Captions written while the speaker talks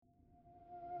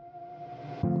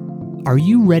Are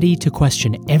you ready to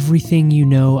question everything you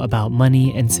know about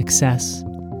money and success?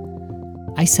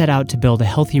 I set out to build a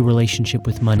healthy relationship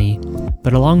with money,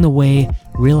 but along the way,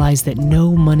 realized that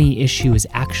no money issue is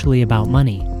actually about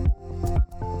money.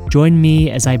 Join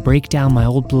me as I break down my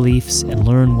old beliefs and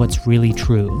learn what's really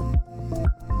true.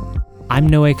 I'm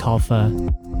Noe Kalfa,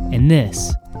 and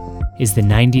this is the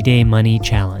 90-Day Money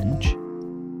Challenge.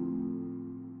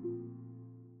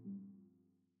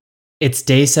 It's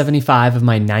day 75 of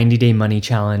my 90-Day Money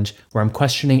Challenge, where I'm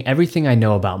questioning everything I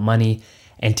know about money.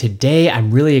 And today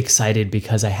I'm really excited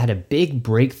because I had a big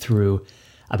breakthrough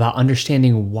about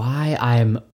understanding why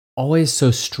I'm always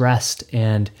so stressed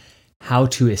and how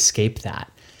to escape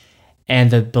that.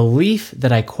 And the belief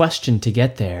that I questioned to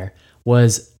get there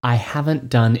was I haven't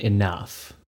done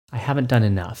enough. I haven't done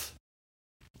enough.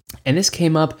 And this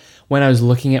came up when I was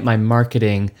looking at my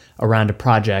marketing around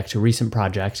a recent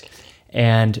project,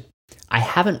 and I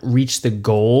haven't reached the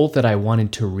goal that I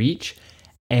wanted to reach.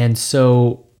 And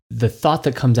so the thought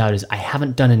that comes out is I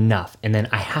haven't done enough, and then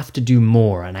I have to do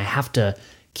more, and I have to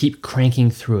keep cranking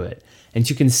through it. And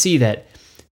you can see that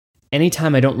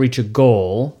anytime I don't reach a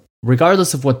goal,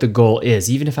 regardless of what the goal is,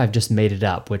 even if I've just made it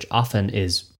up, which often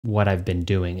is what I've been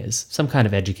doing, is some kind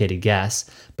of educated guess,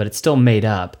 but it's still made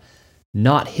up,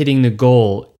 not hitting the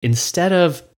goal, instead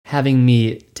of having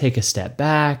me take a step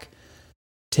back,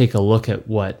 take a look at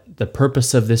what the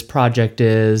purpose of this project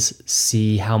is,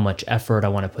 see how much effort I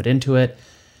want to put into it.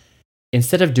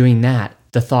 Instead of doing that,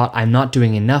 the thought I'm not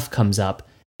doing enough comes up,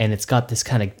 and it's got this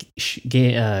kind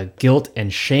of guilt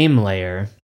and shame layer.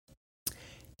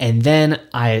 And then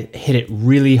I hit it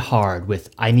really hard with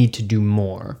I need to do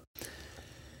more.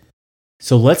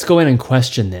 So let's go in and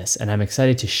question this, and I'm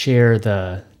excited to share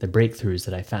the breakthroughs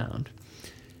that I found.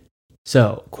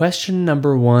 So question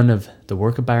number 1 of the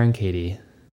work of Byron Katie: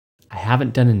 I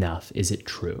haven't done enough. Is it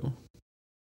true?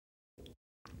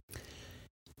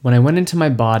 When I went into my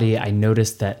body, I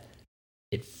noticed that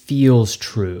it feels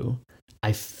true.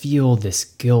 I feel this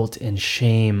guilt and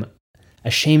shame, a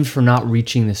shame for not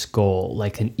reaching this goal,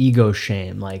 like an ego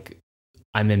shame, like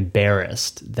I'm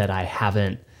embarrassed that I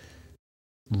haven't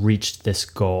reached this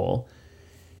goal.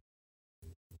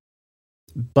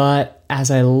 But as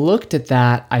I looked at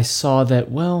that, I saw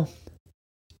that, well,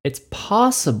 it's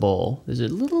possible, there's a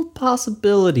little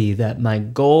possibility that my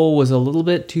goal was a little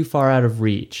bit too far out of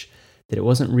reach, that it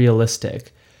wasn't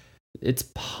realistic. It's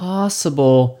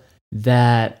possible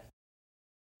that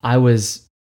I was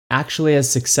actually as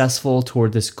successful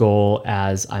toward this goal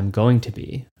as I'm going to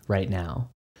be right now.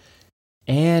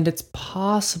 And it's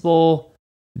possible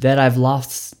that I've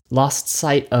lost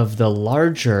sight of the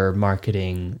larger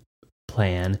marketing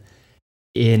plan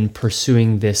in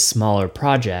pursuing this smaller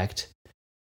project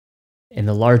in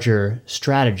the larger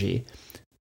strategy.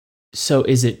 So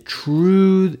is it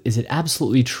true? Is it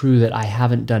absolutely true that I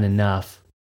haven't done enough?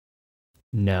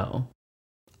 No.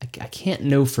 I can't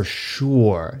know for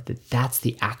sure that that's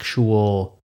the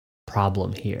actual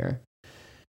problem here,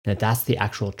 that that's the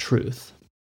actual truth.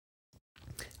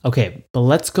 Okay, but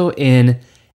let's go in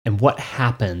and what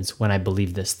happens when I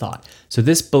believe this thought. So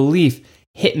this belief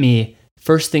hit me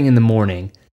first thing in the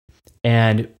morning,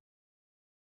 and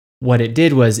what it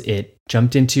did was it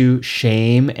jumped into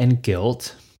shame and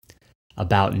guilt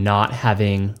about not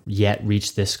having yet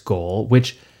reached this goal,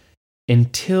 which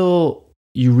until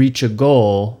you reach a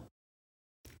goal,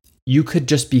 you could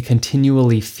just be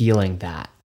continually feeling that.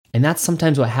 And that's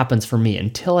sometimes what happens for me.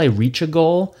 Until I reach a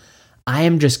goal, I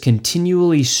am just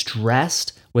continually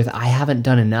stressed with I haven't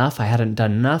done enough, I haven't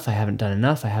done enough, I haven't done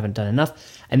enough, I haven't done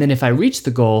enough. And then if I reach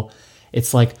the goal,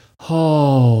 it's like,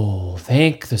 oh,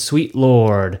 thank the sweet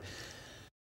Lord.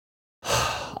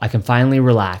 I can finally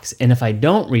relax. And if I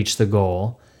don't reach the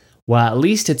goal, well, at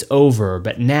least it's over,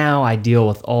 but now I deal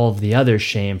with all of the other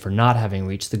shame for not having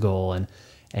reached the goal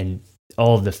and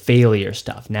all of the failure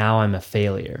stuff. Now I'm a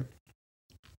failure.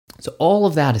 So all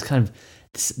of that is kind of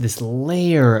this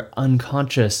layer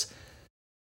unconscious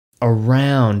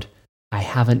around I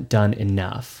haven't done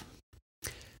enough.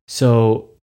 So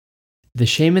the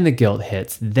shame and the guilt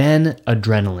hits, then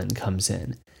adrenaline comes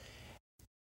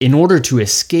in order to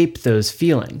escape those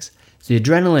feelings. So the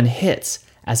adrenaline hits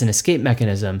as an escape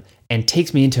mechanism and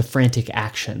takes me into frantic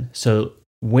action. So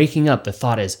waking up, the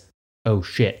thought is, oh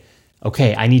shit,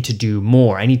 okay, I need to do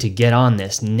more. I need to get on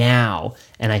this now.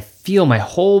 And I feel my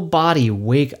whole body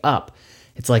wake up.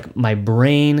 It's like my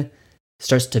brain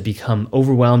starts to become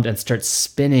overwhelmed and starts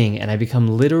spinning, and I become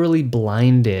literally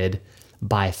blinded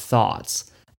by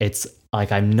thoughts. It's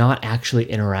like I'm not actually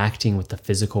interacting with the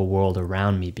physical world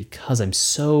around me because I'm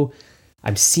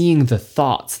seeing the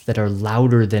thoughts that are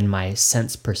louder than my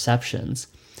sense perceptions.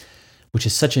 which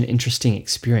is such an interesting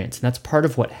experience. And that's part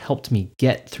of what helped me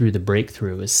get through the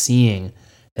breakthrough, is seeing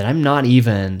that I'm not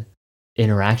even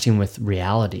interacting with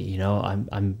reality.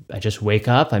 I just wake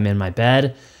up, I'm in my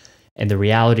bed, and the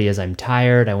reality is I'm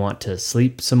tired, I want to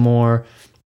sleep some more.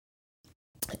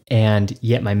 And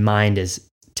yet my mind is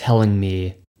telling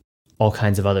me all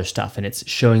kinds of other stuff, and it's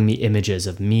showing me images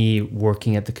of me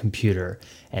working at the computer,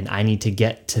 and I need to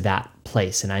get to that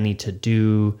place, and I need to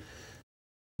do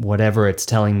whatever it's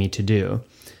telling me to do.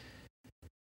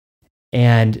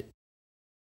 And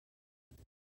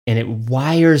it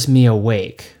wires me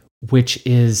awake, which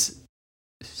is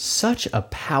such a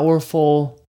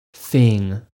powerful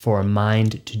thing for a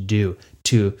mind to do,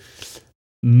 to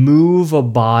move a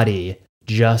body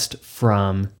just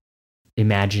from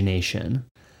imagination.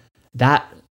 That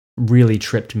really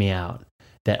tripped me out,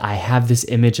 that I have this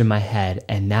image in my head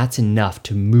and that's enough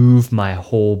to move my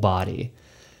whole body.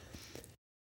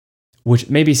 Which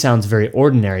maybe sounds very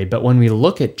ordinary, but when we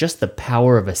look at just the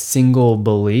power of a single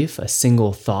belief, a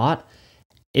single thought,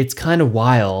 it's kind of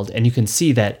wild. And you can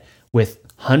see that with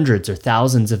hundreds or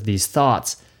thousands of these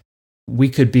thoughts, we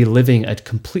could be living a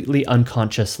completely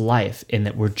unconscious life, in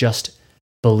that we're just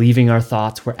believing our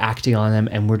thoughts, we're acting on them,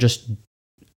 and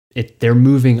they're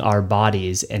moving our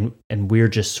bodies, and we're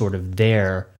just sort of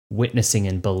there witnessing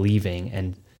and believing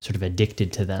and sort of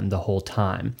addicted to them the whole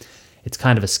time. It's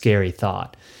kind of a scary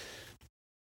thought.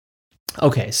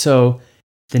 Okay, so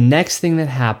the next thing that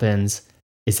happens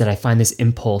is that I find this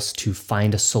impulse to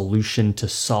find a solution to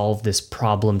solve this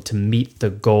problem, to meet the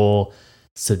goal,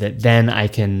 so that then I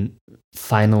can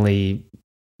finally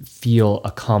feel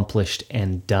accomplished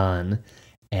and done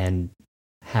and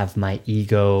have my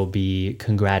ego be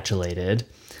congratulated.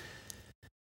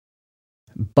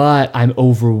 But I'm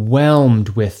overwhelmed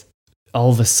with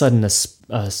all of a sudden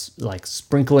a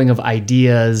sprinkling of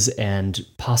ideas and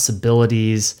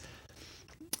possibilities.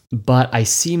 But I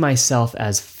see myself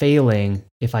as failing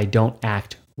if I don't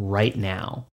act right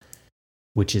now,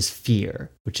 which is fear,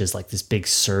 which is like this big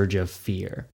surge of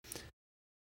fear.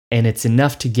 And it's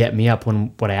enough to get me up when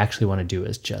what I actually want to do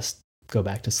is just go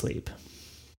back to sleep.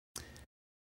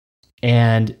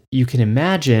 And you can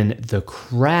imagine the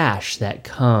crash that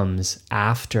comes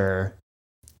after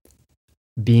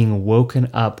being woken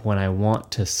up when I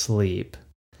want to sleep,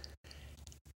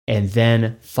 and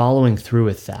then following through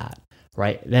with that,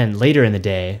 right? Then later in the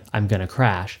day, I'm going to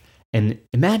crash. And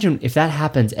imagine if that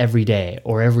happens every day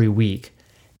or every week.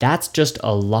 That's just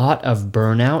a lot of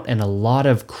burnout and a lot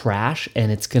of crash,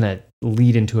 and it's going to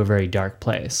lead into a very dark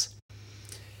place.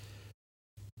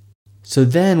 So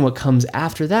then what comes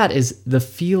after that is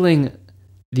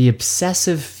the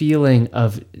obsessive feeling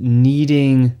of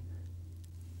needing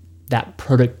that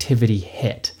productivity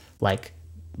hit, like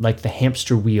the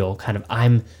hamster wheel, kind of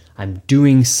I'm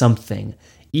doing something.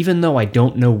 Even though I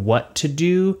don't know what to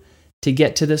do to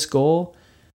get to this goal,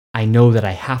 I know that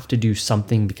I have to do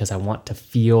something because I want to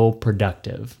feel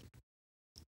productive.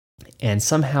 And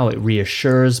somehow it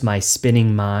reassures my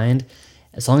spinning mind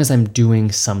as long as I'm doing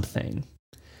something.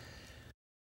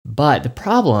 But the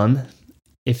problem,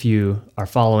 if you are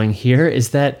following here, is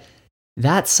that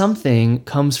something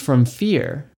comes from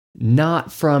fear,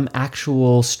 not from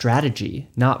actual strategy,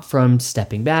 not from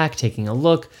stepping back, taking a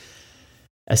look,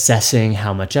 assessing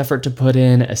how much effort to put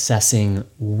in, assessing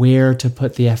where to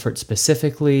put the effort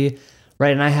specifically,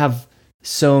 right? And I have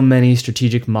so many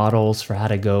strategic models for how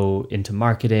to go into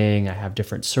marketing. I have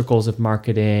different circles of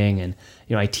marketing, and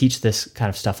I teach this kind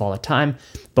of stuff all the time.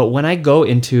 But when I go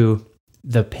into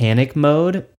the panic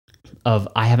mode of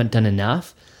I haven't done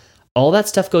enough, all that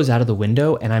stuff goes out of the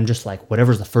window, and I'm just like,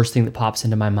 whatever's the first thing that pops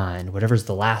into my mind, whatever's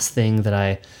the last thing that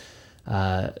I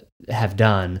have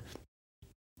done,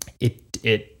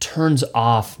 it turns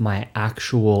off my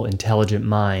actual intelligent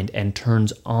mind and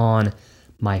turns on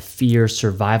my fear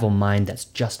survival mind that's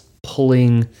just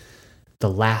pulling the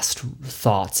last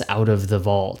thoughts out of the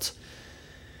vault.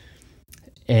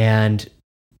 And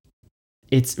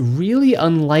it's really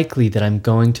unlikely that I'm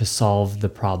going to solve the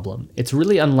problem. It's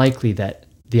really unlikely that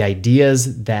the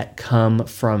ideas that come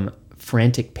from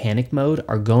frantic panic mode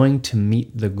are going to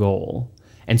meet the goal.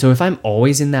 And so if I'm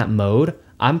always in that mode,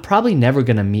 I'm probably never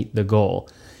going to meet the goal.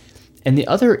 And the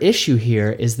other issue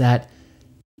here is that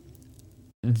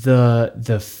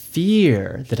the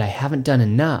fear that I haven't done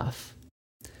enough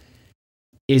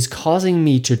is causing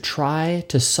me to try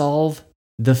to solve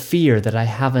the fear that I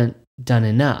haven't done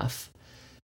enough.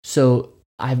 So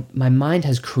my mind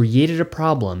has created a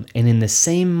problem, and in the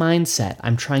same mindset,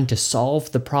 I'm trying to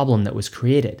solve the problem that was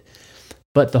created.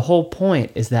 But the whole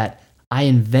point is that I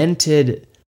invented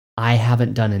I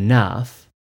haven't done enough.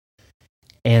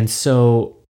 And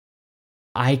so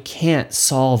I can't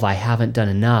solve I haven't done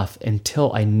enough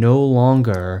until I no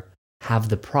longer have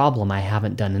the problem I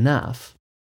haven't done enough.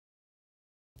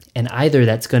 And either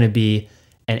that's going to be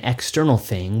an external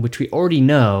thing, which we already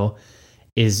know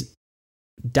is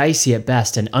dicey at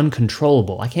best and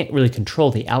uncontrollable. I can't really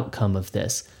control the outcome of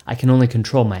this. I can only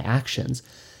control my actions,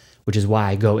 which is why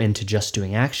I go into just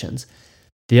doing actions.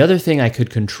 The other thing I could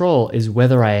control is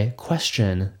whether I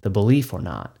question the belief or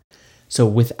not. So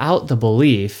without the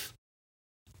belief,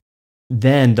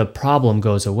 then the problem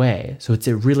goes away. So it's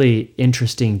a really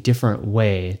interesting, different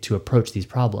way to approach these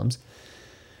problems.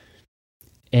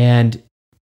 And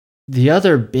the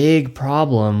other big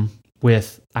problem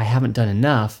with I haven't done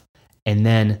enough and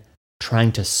then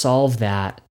trying to solve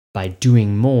that by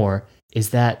doing more is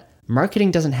that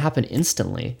marketing doesn't happen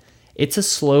instantly. It's a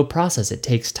slow process. It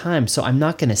takes time. So I'm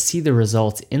not going to see the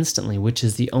results instantly, which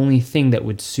is the only thing that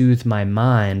would soothe my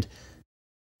mind,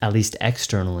 at least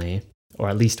externally, or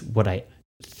at least what I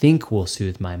think will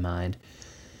soothe my mind.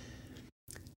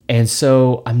 And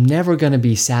so I'm never going to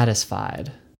be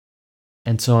satisfied.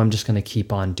 And so I'm just going to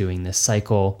keep on doing this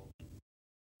cycle.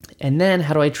 And then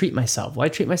how do I treat myself? Well, I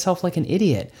treat myself like an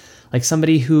idiot, like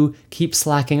somebody who keeps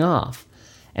slacking off.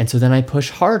 And so then I push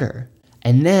harder.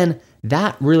 And then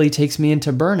that really takes me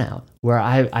into burnout, where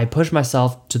I push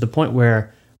myself to the point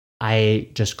where I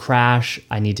just crash.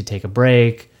 I need to take a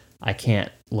break. I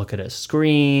can't look at a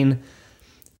screen.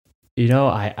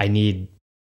 I need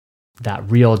that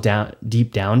real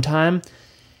deep downtime.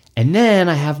 And then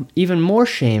I have even more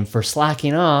shame for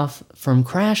slacking off from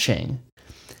crashing.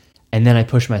 And then I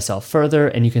push myself further,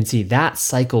 and you can see that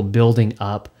cycle building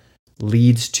up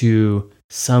leads to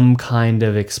some kind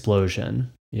of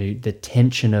explosion. The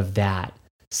tension of that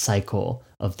cycle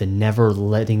of the never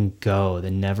letting go,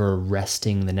 the never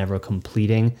resting, the never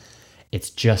completing, it's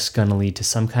just going to lead to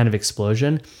some kind of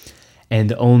explosion. And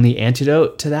the only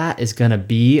antidote to that is going to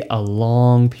be a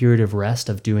long period of rest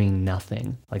of doing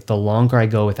nothing. Like the longer I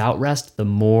go without rest, the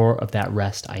more of that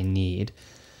rest I need,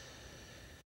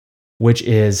 which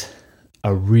is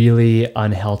a really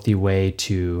unhealthy way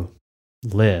to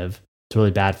live. It's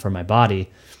really bad for my body,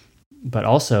 but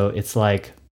also it's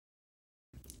sort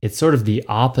of the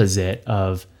opposite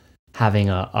of having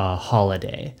a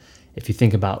holiday. If you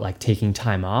think about like taking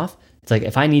time off, it's like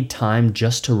if I need time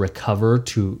just to recover,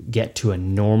 to get to a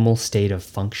normal state of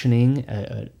functioning,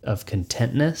 of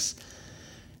contentness,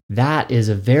 that is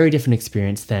a very different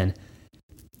experience than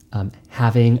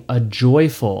having a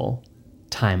joyful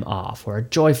time off or a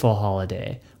joyful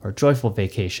holiday or a joyful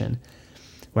vacation,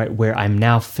 right? Where I'm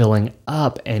now filling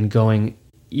up and going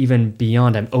even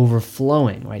beyond, I'm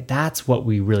overflowing, right? That's what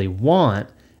we really want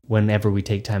whenever we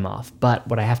take time off. But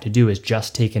what I have to do is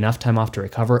just take enough time off to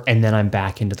recover, and then I'm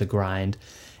back into the grind.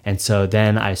 And so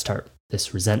then I start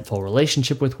this resentful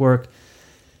relationship with work,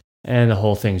 and the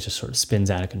whole thing just sort of spins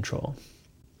out of control.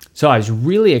 So I was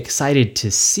really excited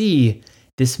to see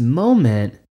this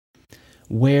moment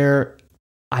where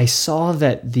I saw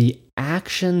that the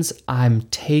actions I'm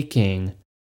taking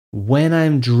when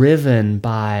I'm driven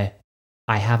by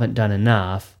I haven't done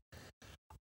enough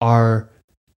are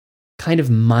kind of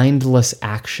mindless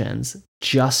actions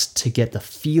just to get the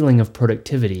feeling of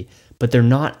productivity, but they're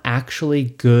not actually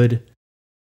good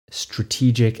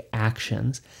strategic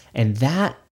actions. And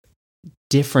that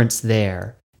difference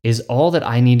there is all that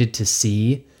I needed to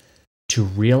see to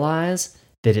realize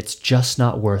that it's just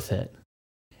not worth it.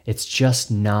 It's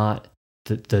just not,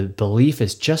 the belief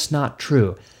is just not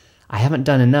true. I haven't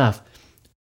done enough.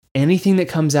 Anything that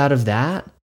comes out of that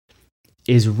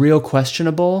is real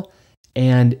questionable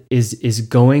and is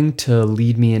going to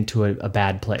lead me into a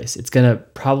bad place. It's going to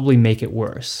probably make it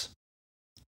worse.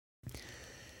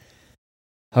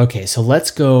 Okay, so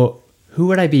let's go. Who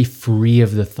would I be free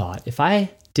of the thought? If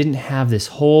I didn't have this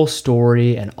whole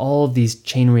story and all of these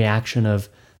chain reaction of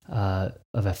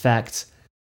effects,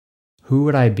 who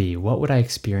would I be? What would I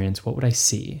experience? What would I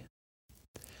see?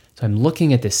 So I'm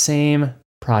looking at the same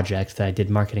project that I did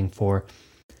marketing for,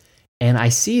 and I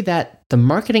see that the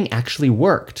marketing actually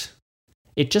worked.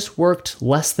 It just worked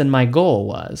less than my goal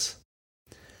was.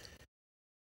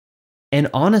 And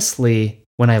honestly,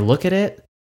 when I look at it,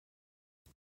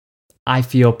 I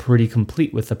feel pretty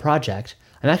complete with the project.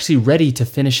 I'm actually ready to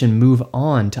finish and move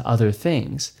on to other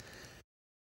things.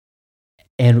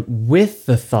 And with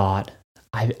the thought,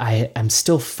 I'm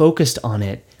still focused on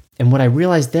it. And what I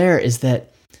realized there is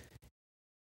that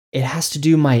it has to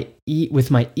do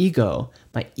with my ego.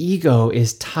 My ego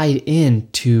is tied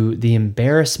into the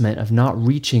embarrassment of not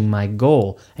reaching my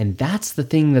goal. And that's the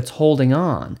thing that's holding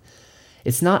on.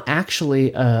 It's not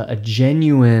actually a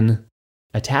genuine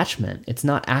attachment. It's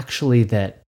not actually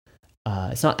that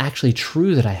it's not actually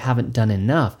true that I haven't done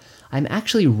enough. I'm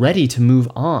actually ready to move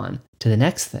on to the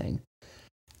next thing.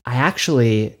 I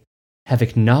actually have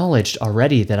acknowledged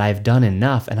already that I've done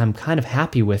enough, and I'm kind of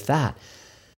happy with that.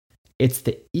 It's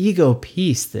the ego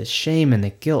piece, the shame and the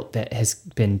guilt that has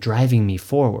been driving me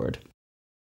forward.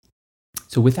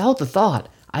 So without the thought,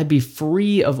 I'd be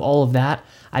free of all of that.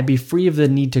 I'd be free of the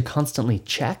need to constantly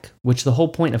check, which the whole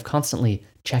point of constantly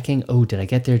checking, oh, did I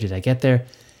get there? Did I get there?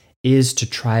 Is to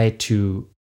try to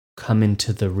come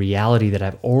into the reality that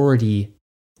I've already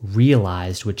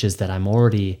realized, which is that I'm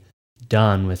already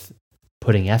done with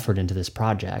putting effort into this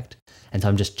project. And so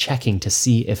I'm just checking to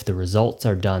see if the results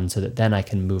are done so that then I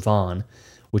can move on,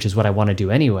 which is what I want to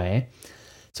do anyway.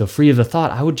 So free of the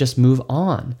thought, I would just move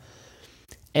on.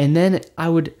 And then I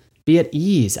would be at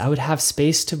ease. I would have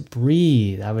space to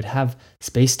breathe. I would have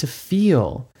space to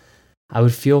feel. I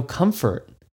would feel comfort.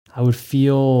 I would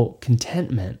feel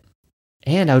contentment.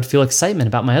 And I would feel excitement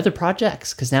about my other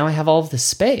projects because now I have all of this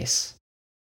space.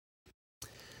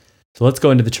 So let's go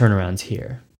into the turnarounds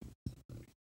here.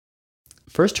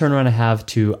 First turnaround I have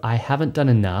to I haven't done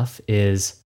enough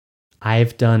is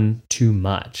I've done too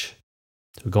much.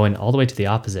 So going all the way to the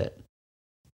opposite.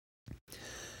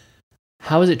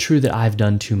 How is it true that I've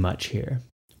done too much here?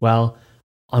 Well,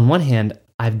 on one hand,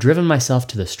 I've driven myself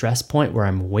to the stress point where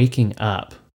I'm waking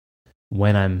up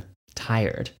when I'm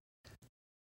tired.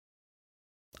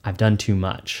 I've done too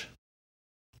much.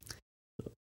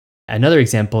 Another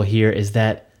example here is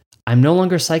that I'm no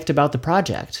longer psyched about the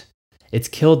project. It's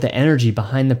killed the energy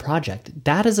behind the project.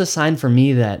 That is a sign for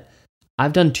me that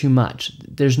I've done too much.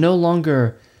 There's no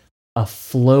longer a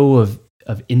flow of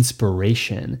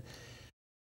inspiration.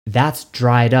 That's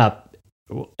dried up.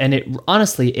 And it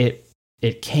honestly,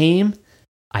 it came,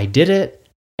 I did it,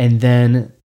 and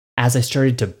then as I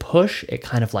started to push, it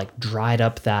kind of like dried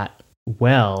up that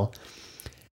well.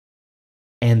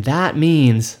 And that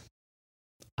means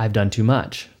I've done too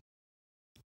much.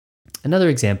 Another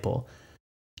example,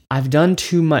 I've done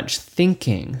too much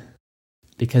thinking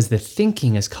because the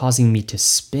thinking is causing me to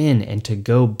spin and to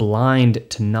go blind,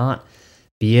 to not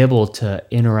be able to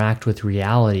interact with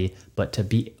reality, but to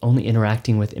be only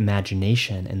interacting with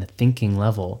imagination and the thinking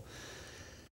level.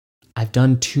 I've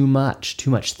done too much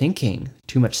thinking,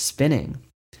 too much spinning.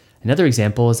 Another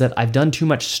example is that I've done too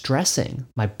much stressing.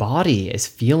 My body is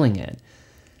feeling it,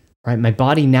 right? My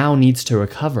body now needs to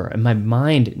recover and my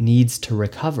mind needs to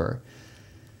recover.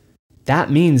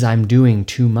 That means I'm doing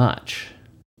too much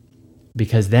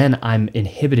because then I'm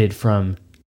inhibited from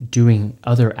doing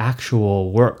other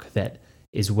actual work that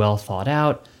is well thought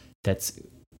out, that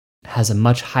has a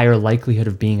much higher likelihood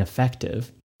of being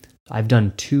effective. I've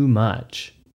done too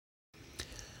much.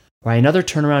 Right, another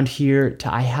turnaround here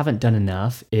to I haven't done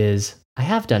enough is I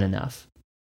have done enough.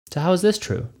 So how is this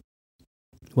true?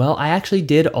 Well, I actually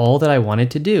did all that I wanted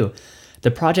to do.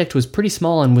 The project was pretty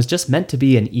small and was just meant to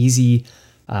be an easy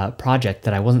project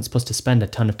that I wasn't supposed to spend a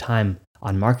ton of time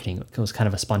on marketing. It was kind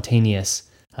of a spontaneous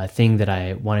thing that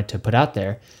I wanted to put out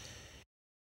there.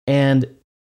 And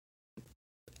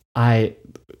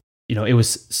it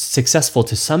was successful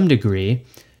to some degree.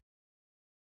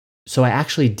 So I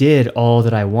actually did all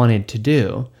that I wanted to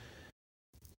do.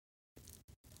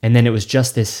 And then it was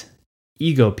just this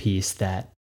ego piece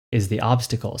that is the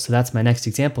obstacle. So that's my next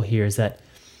example here, is that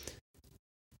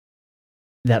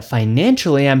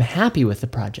financially I'm happy with the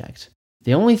project.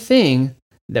 The only thing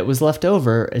that was left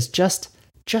over is just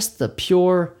the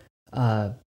pure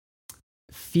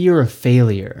fear of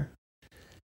failure,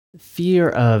 fear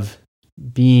of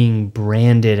being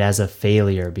branded as a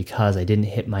failure because I didn't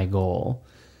hit my goal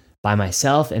by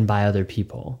myself and by other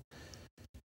people.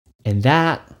 And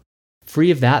that, free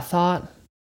of that thought,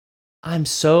 I'm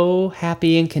so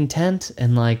happy and content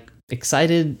and like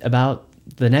excited about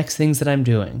the next things that I'm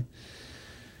doing.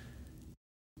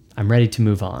 I'm ready to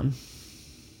move on.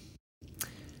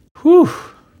 Whew.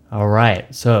 All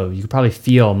right. So you can probably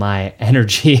feel my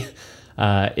energy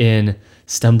in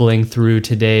stumbling through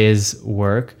today's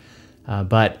work.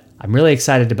 But I'm really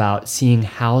excited about seeing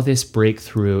how this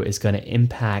breakthrough is going to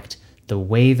impact the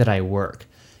way that I work.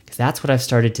 Because that's what I've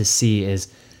started to see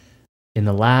is in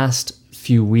the last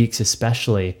few weeks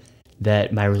especially,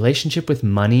 that my relationship with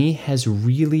money has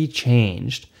really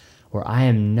changed, where I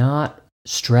am not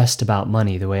stressed about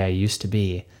money the way I used to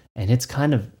be. And it's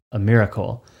kind of a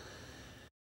miracle.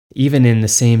 Even in the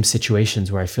same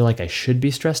situations where I feel like I should be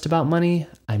stressed about money,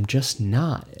 I'm just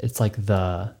not. It's like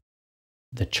the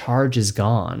charge is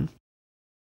gone.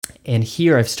 And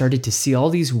here I've started to see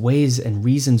all these ways and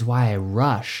reasons why I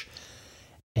rush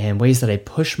and ways that I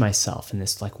push myself in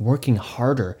this like working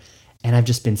harder. And I've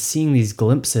just been seeing these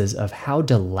glimpses of how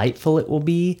delightful it will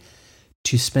be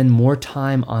to spend more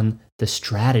time on the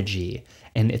strategy.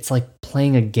 And it's like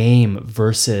playing a game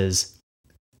versus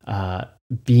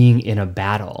being in a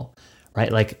battle,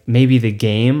 right? Like maybe the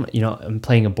game, I'm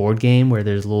playing a board game where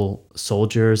there's little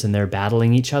soldiers and they're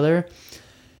battling each other.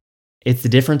 It's the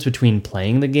difference between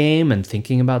playing the game and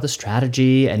thinking about the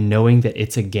strategy and knowing that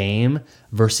it's a game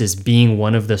versus being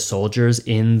one of the soldiers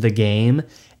in the game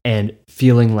and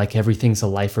feeling like everything's a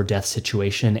life or death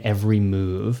situation, every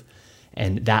move,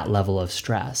 and that level of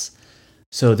stress.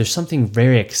 So there's something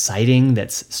very exciting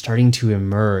that's starting to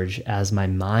emerge as my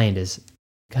mind is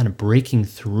kind of breaking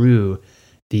through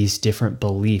these different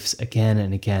beliefs again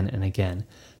and again and again.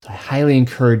 So I highly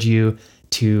encourage you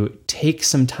to take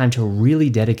some time to really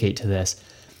dedicate to this.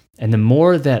 And the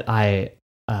more that I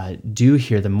do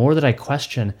here, the more that I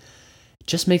question, it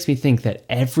just makes me think that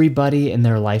everybody in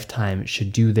their lifetime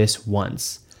should do this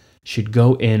once, should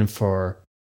go in for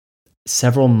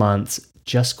several months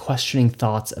just questioning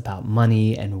thoughts about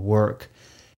money and work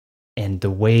and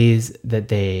the ways that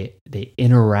they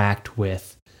interact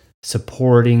with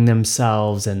supporting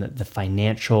themselves and the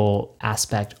financial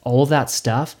aspect, all of that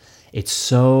stuff. It's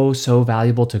so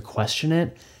valuable to question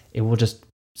it. It will just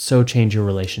so change your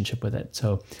relationship with it.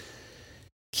 So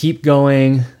keep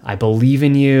going. I believe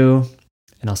in you,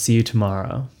 and I'll see you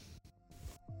tomorrow.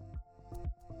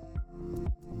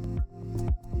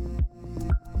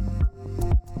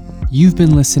 You've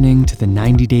been listening to the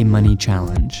 90-Day Money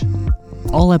Challenge.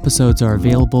 All episodes are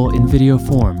available in video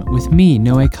form with me,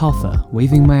 Noe Kalfa,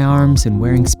 waving my arms and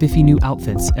wearing spiffy new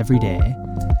outfits every day.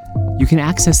 You can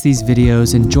access these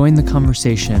videos and join the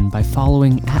conversation by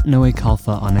following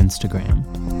 @NoeKalfa on Instagram.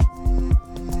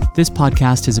 This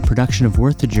podcast is a production of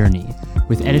Worth the Journey,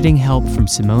 with editing help from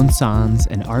Simone Sanz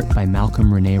and art by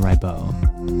Malcolm Rene Ribot.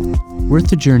 Worth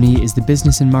the Journey is the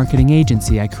business and marketing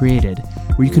agency I created,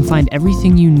 where you can find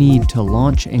everything you need to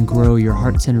launch and grow your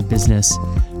heart-centered business,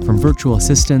 from virtual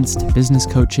assistants to business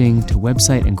coaching to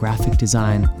website and graphic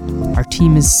design. Our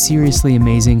team is seriously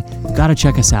amazing. You've got to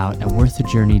check us out at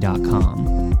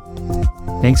worththejourney.com.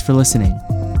 Thanks for listening.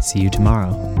 See you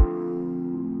tomorrow.